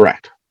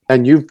 Correct.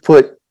 And you've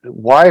put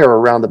wire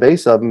around the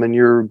base of them and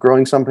you're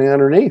growing something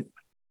underneath.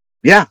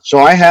 Yeah.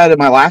 So at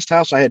my last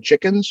house, I had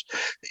chickens,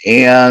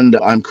 and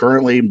I'm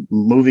currently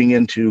moving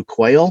into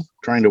quail,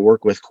 trying to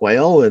work with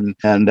quail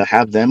and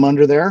have them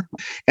under there.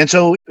 And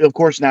so, of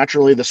course,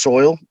 naturally, the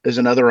soil is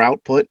another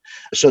output.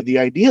 So the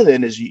idea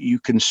then is you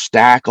can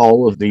stack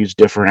all of these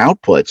different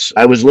outputs.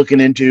 I was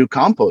looking into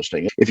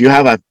composting. If you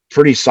have a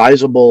pretty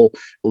sizable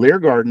Lear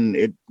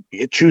garden,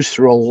 it chews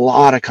through a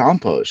lot of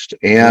compost.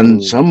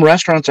 And some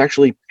restaurants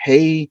actually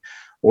pay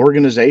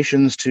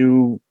organizations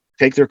to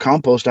take their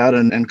compost out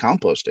and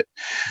compost it.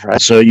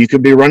 Right. So you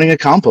could be running a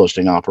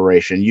composting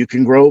operation. You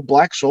can grow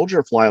black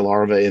soldier fly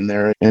larvae in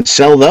there and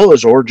sell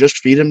those, or just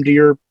feed them to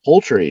your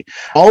poultry.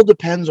 All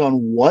depends on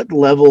what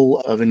level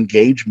of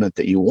engagement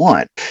that you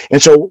want.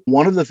 And so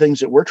one of the things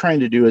that we're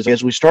trying to do is,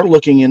 as we start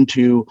looking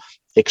into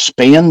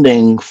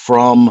expanding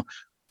from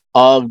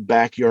of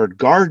backyard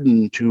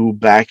garden to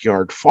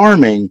backyard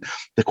farming,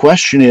 the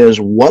question is,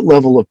 what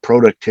level of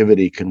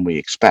productivity can we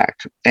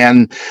expect?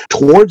 And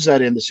towards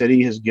that end, the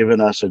city has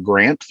given us a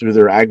grant through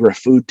their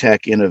Agri-Food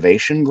Tech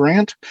Innovation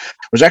Grant.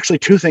 There's actually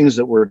two things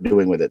that we're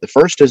doing with it. The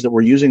first is that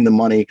we're using the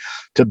money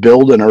to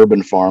build an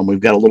urban farm. We've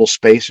got a little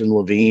space in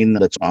Levine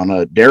that's on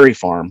a dairy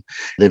farm.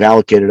 They've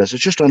allocated us,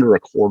 it's just under a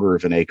quarter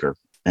of an acre.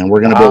 And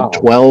we're going to build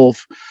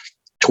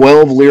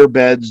 12 Lear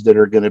beds that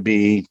are going to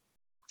be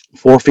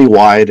 4 feet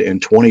wide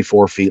and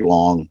 24 feet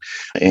long.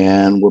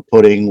 And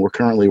we're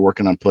currently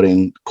working on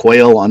putting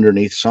quail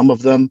underneath some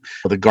of them.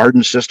 The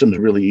garden system is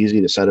really easy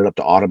to set it up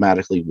to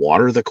automatically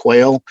water the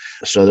quail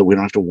so that we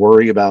don't have to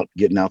worry about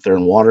getting out there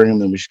and watering them.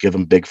 Then we just give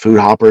them big food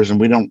hoppers and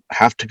we don't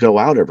have to go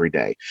out every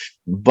day.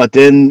 But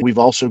then we've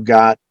also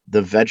got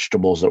the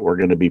vegetables that we're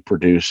going to be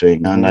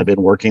producing. And I've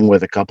been working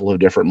with a couple of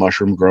different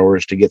mushroom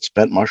growers to get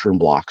spent mushroom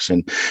blocks,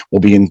 and we'll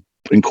be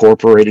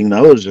incorporating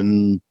those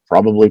and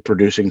probably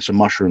producing some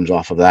mushrooms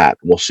off of that.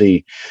 We'll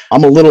see.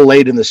 I'm a little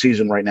late in the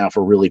season right now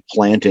for really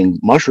planting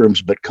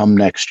mushrooms, but come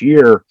next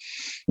year,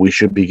 we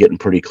should be getting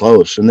pretty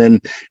close. And then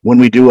when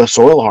we do a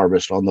soil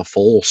harvest on the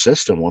full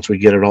system, once we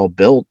get it all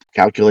built,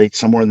 calculate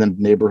somewhere in the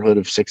neighborhood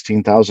of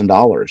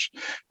 $16,000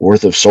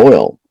 worth of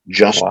soil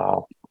just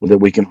that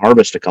we can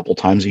harvest a couple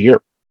times a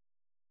year.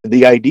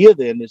 The idea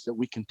then is that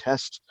we can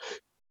test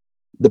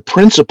the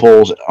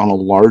principles on a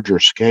larger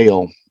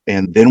scale,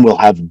 and then we'll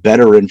have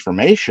better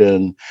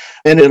information,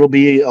 and it'll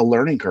be a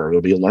learning curve.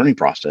 It'll be a learning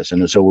process.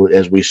 And so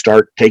as we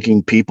start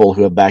taking people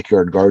who have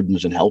backyard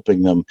gardens and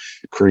helping them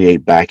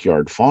create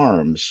backyard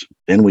farms,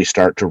 then we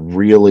start to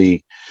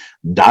really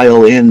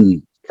dial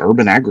in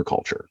urban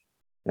agriculture.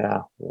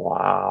 Yeah.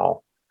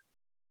 Wow.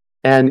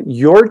 And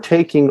you're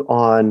taking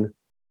on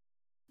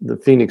the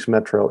Phoenix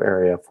metro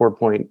area,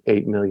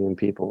 4.8 million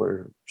people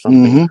or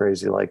something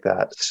crazy like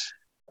that.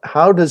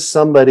 How does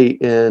somebody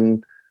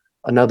in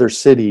another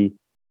city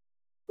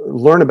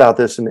learn about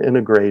this and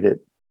integrate it,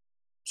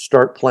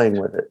 start playing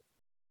with it?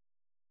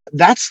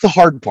 That's the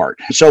hard part.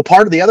 So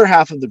part of the other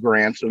half of the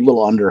grant, a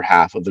little under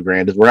half of the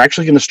grant, is we're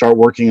actually going to start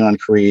working on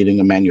creating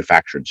a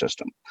manufactured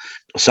system,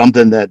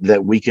 something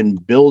that we can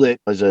build it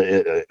as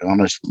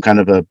on a kind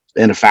of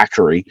in a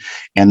factory,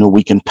 and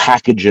we can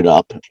package it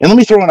up. And let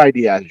me throw an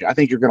idea at you. I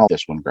think you're going to like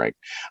this one, Greg.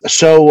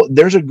 So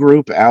there's a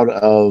group out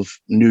of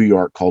New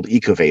York called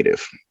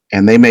Ecovative,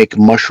 and they make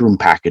mushroom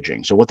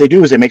packaging. So what they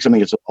do is they make something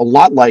that's a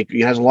lot like,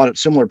 it has a lot of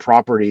similar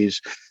properties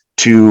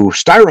to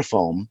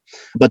styrofoam,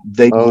 but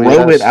they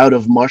grow it out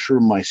of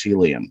mushroom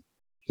mycelium.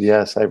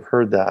 Yes, I've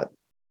heard that.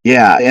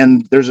 Yeah,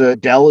 and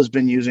Dell has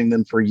been using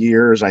them for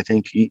years. I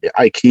think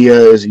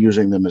IKEA is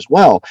using them as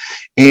well.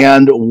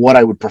 And what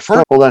I would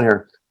prefer... Hold on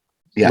here.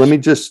 Yes. Let me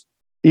just...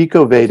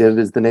 Ecovative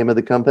is the name of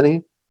the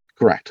company?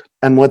 Correct.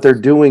 And what they're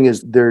doing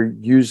is they're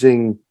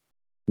using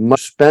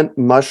spent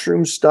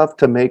mushroom stuff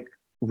to make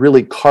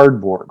really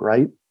cardboard,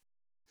 right?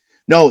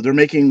 No, they're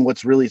making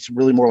it's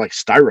really more like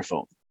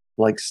styrofoam.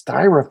 Like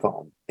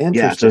styrofoam.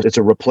 Interesting. Yeah, it's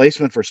a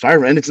replacement for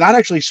styrofoam. And it's not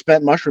actually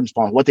spent mushroom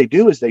spawn. What they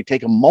do is they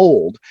take a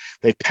mold,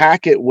 they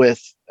pack it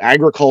with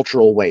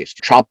agricultural waste,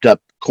 chopped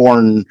up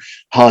corn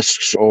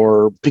husks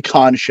or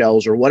pecan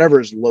shells or whatever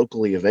is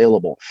locally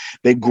available.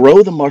 They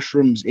grow the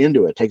mushrooms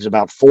into it. It takes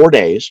about 4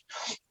 days.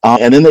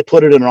 And then they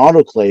put it in an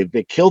autoclave.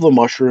 They kill the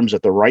mushrooms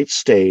at the right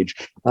stage,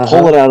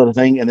 pull it out of the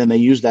thing, and then they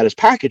use that as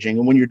packaging.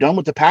 And when you're done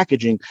with the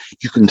packaging,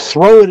 you can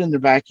throw it in the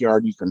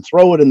backyard. You can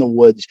throw it in the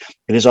woods.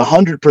 It is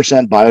 100%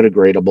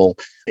 biodegradable.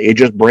 It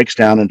just breaks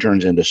down and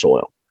turns into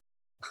soil.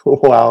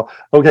 Wow.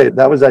 Okay,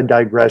 that was a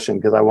digression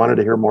because I wanted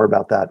to hear more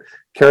about that.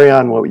 Carry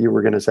on what you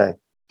were going to say.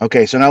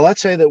 Okay, so now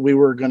let's say that we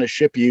were going to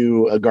ship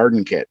you a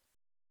garden kit.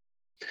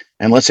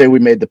 And let's say we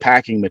made the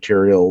packing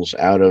materials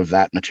out of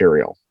that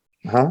material.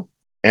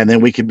 And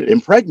then we could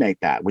impregnate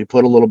that. We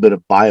put a little bit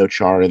of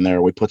biochar in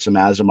there. We put some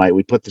azomite.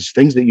 We put these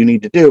things that you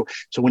need to do.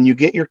 So when you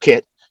get your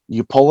kit,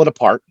 you pull it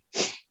apart,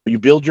 you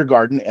build your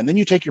garden, and then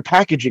you take your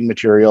packaging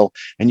material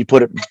and you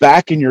put it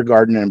back in your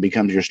garden and it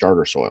becomes your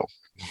starter soil.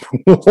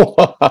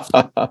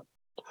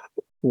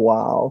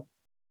 Wow.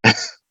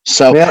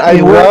 So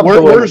man,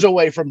 we're years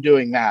away from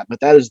doing that,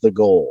 but that is the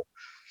goal.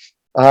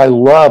 I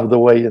love the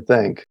way you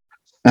think.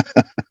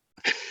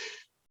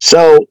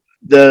 So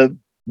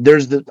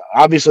there's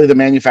obviously the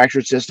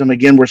manufactured system.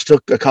 Again, we're still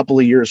a couple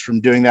of years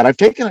from doing that. I've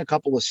taken a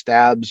couple of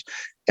stabs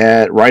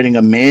at writing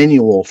a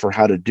manual for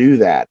how to do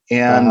that.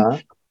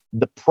 And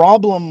the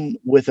problem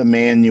with a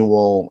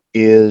manual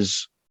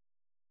is,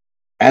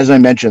 as I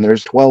mentioned,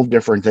 there's 12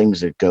 different things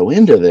that go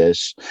into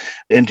this.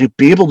 And to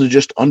be able to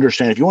just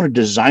understand, if you want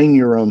to design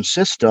your own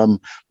system,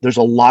 there's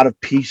a lot of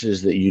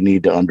pieces that you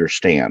need to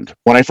understand.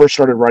 When I first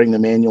started writing the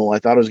manual, I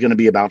thought it was going to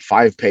be about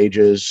 5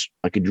 pages.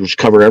 I could just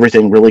cover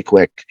everything really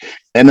quick.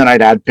 And then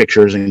I'd add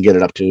pictures and get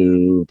it up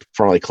to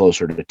probably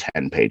closer to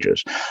 10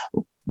 pages.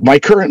 My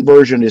current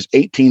version is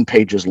 18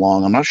 pages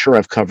long. I'm not sure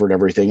I've covered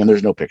everything, and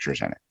there's no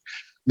pictures in it.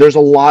 There's a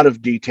lot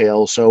of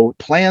detail. So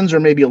plans are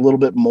maybe a little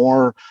bit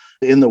more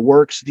in the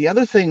works. The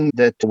other thing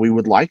that we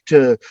would like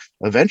to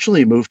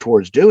eventually move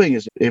towards doing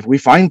is if we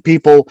find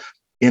people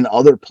in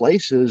other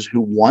places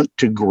who want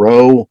to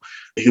grow,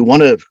 who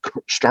want to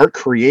start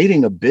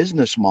creating a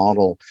business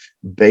model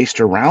based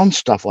around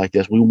stuff like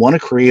this. We want to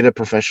create a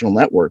professional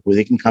network where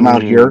they can come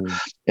out here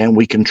and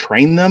we can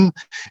train them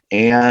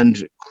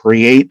and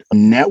create a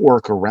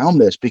network around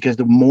this, because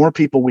the more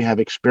people we have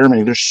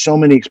experimenting, there's so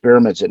many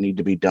experiments that need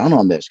to be done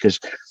on this because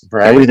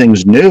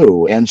everything's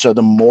new. And so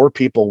the more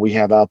people we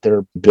have out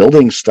there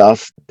building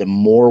stuff, the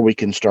more we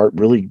can start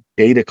really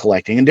data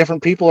collecting, and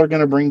different people are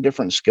going to bring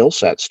different skill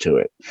sets to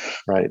it.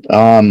 Right.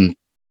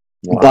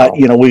 But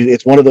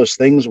it's one of those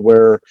things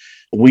where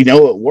we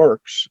know it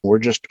works. We're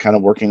just kind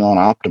of working on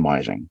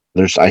optimizing.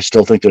 I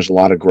still think there's a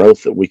lot of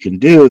growth that we can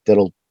do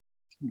that'll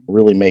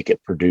really make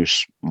it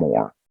produce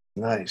more.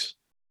 Nice.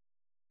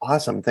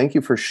 Awesome. Thank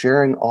you for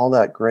sharing all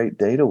that great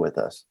data with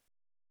us.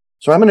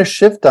 So I'm going to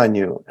shift on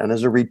you. And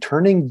as a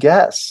returning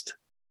guest,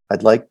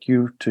 I'd like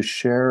you to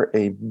share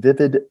a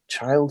vivid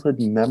childhood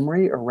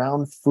memory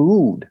around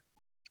food.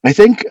 I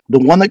think the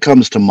one that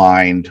comes to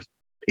mind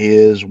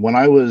is when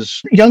I was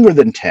younger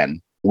than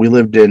 10. We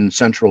lived in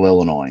central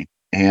Illinois,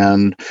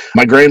 and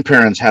my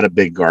grandparents had a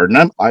big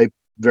garden. I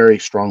very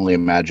strongly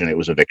imagine it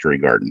was a victory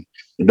garden,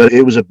 but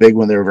it was a big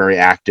one. They were very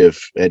active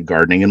at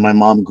gardening, and my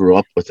mom grew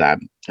up with that.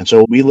 And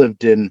so we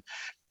lived in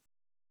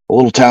a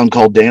little town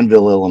called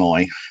Danville,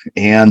 Illinois,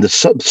 and the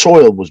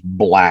soil was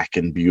black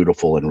and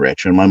beautiful and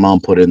rich. And my mom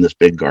put in this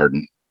big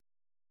garden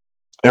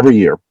every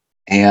year,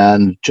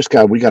 and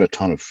we got a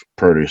ton of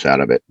produce out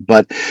of it.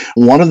 But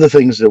one of the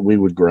things that we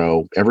would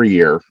grow every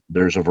year,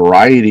 there's a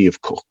variety of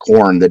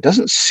corn that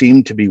doesn't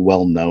seem to be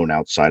well known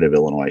outside of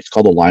Illinois. It's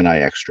called Illini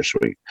Extra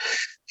Sweet.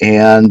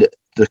 And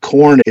the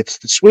corn, it's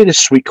the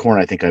sweetest sweet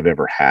corn I think I've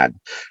ever had.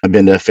 I've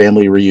been to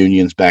family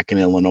reunions back in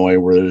Illinois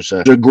where there's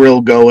a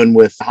grill going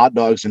with hot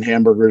dogs and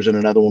hamburgers and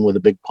another one with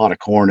a big pot of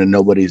corn, and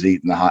nobody's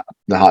eating the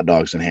hot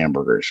dogs and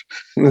hamburgers.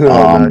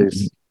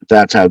 Nice.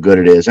 That's how good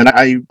it is. And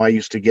I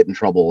used to get in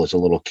trouble as a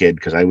little kid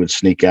because I would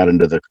sneak out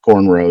into the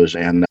corn rows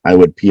and I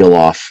would peel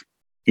off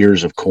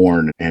ears of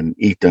corn and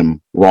eat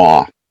them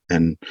raw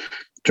and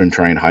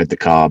try and hide the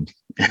cob.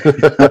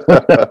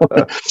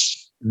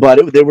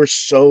 But they were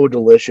so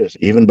delicious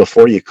even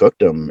before you cooked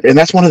them. And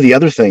that's one of the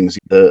other things,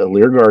 the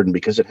Lear Garden,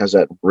 because it has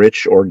that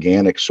rich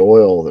organic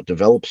soil that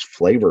develops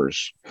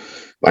flavors.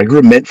 I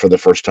grew mint for the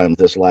first time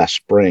this last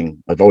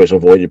spring. I've always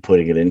avoided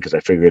putting it in because I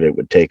figured it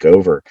would take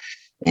over.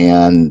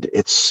 And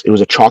it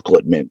was a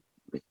chocolate mint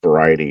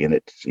variety, and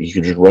you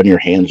could just run your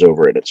hands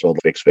over it. It smelled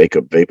like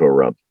vapor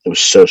rub. It was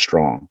so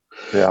strong.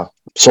 Yeah.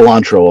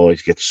 Cilantro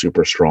always gets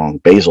super strong.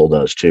 Basil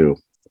does too.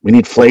 We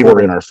need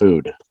flavor in our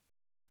food.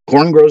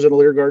 Corn grows in a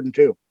Lear Garden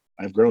too.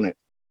 I've grown it.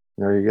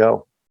 There you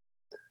go.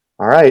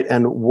 All right.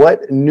 And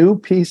what new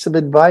piece of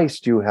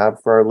advice do you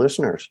have for our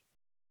listeners?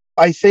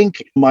 I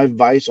think my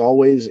advice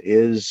always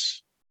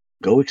is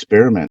go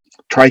experiment,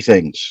 try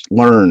things,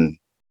 learn.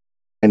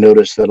 I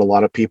notice that a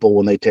lot of people,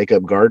 when they take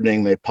up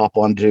gardening, they pop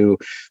onto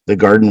the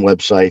garden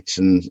websites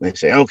and they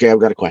say, okay, I've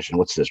got a question.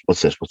 What's this?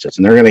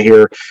 And they're going to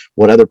hear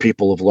what other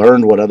people have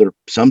learned,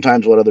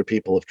 sometimes what other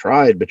people have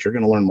tried, but you're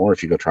going to learn more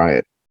if you go try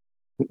it.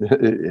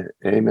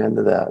 Amen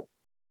to that.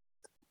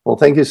 Well,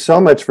 thank you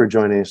so much for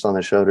joining us on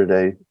the show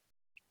today,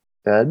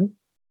 Ed.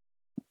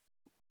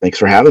 Thanks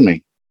for having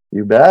me.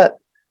 You bet.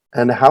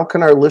 And how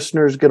can our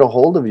listeners get a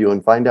hold of you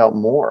and find out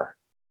more?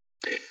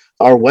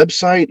 Our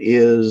website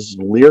is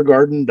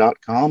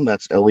leargarden.com.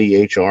 That's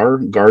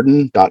LEHR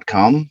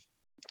garden.com.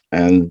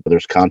 And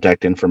there's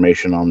contact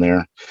information on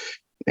there.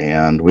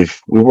 And we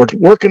were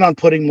working on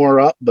putting more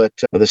up, but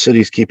the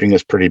city's keeping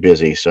us pretty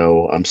busy.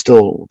 So it's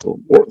still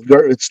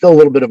a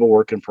little bit of a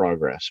work in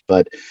progress,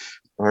 but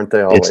aren't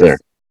they always? It's there.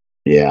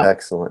 Yeah.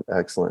 Excellent.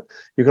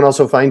 You can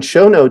also find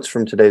show notes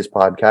from today's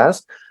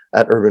podcast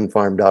at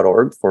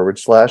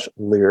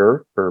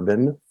urbanfarm.org/Lear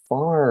Urban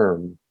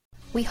Farm.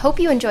 We hope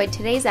you enjoyed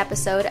today's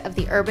episode of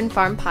the Urban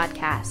Farm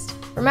Podcast.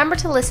 Remember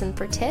to listen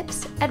for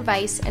tips,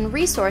 advice, and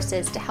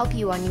resources to help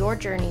you on your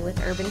journey with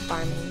urban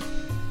farming.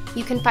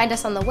 You can find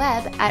us on the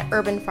web at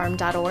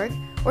urbanfarm.org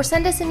or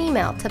send us an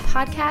email to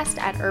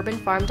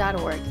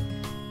podcast@urbanfarm.org.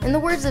 In the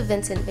words of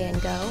Vincent van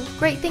Gogh,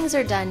 great things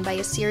are done by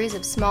a series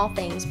of small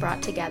things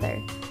brought together.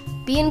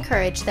 Be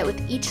encouraged that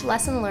with each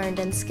lesson learned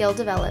and skill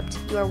developed,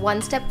 you are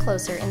one step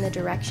closer in the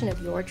direction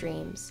of your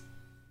dreams.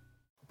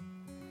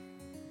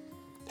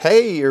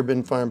 Hey,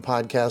 Urban Farm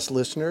Podcast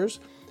listeners.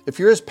 If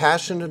you're as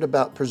passionate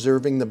about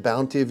preserving the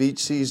bounty of each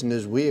season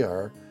as we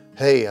are,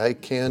 hey, I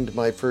canned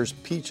my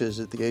first peaches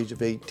at the age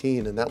of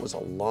 18, and that was a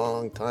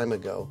long time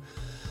ago,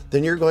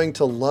 then you're going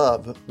to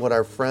love what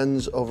our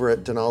friends over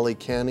at Denali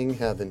Canning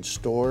have in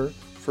store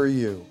for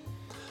you.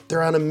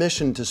 They're on a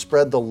mission to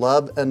spread the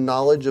love and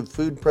knowledge of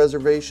food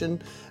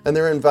preservation, and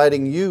they're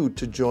inviting you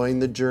to join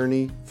the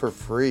journey for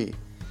free.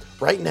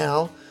 Right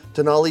now,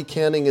 Denali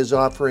Canning is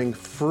offering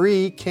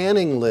free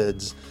canning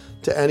lids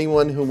to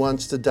anyone who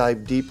wants to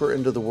dive deeper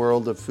into the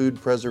world of food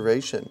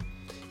preservation.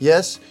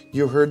 Yes,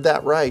 you heard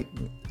that right,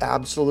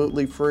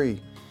 absolutely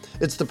free.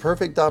 It's the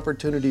perfect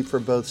opportunity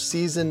for both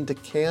seasoned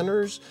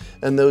canners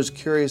and those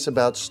curious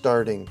about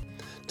starting.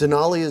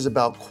 Denali is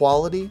about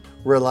quality,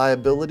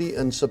 reliability,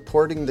 and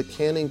supporting the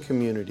canning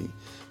community,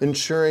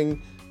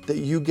 ensuring that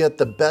you get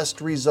the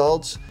best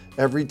results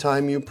every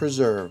time you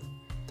preserve.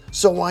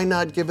 So why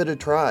not give it a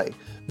try?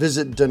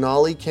 Visit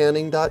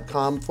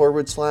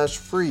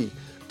denalicanning.com/free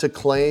to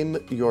claim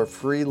your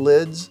free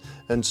lids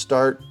and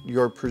start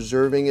your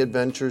preserving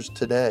adventures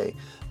today.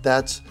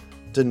 That's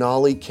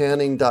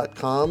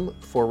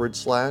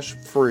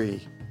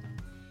denalicanning.com/free.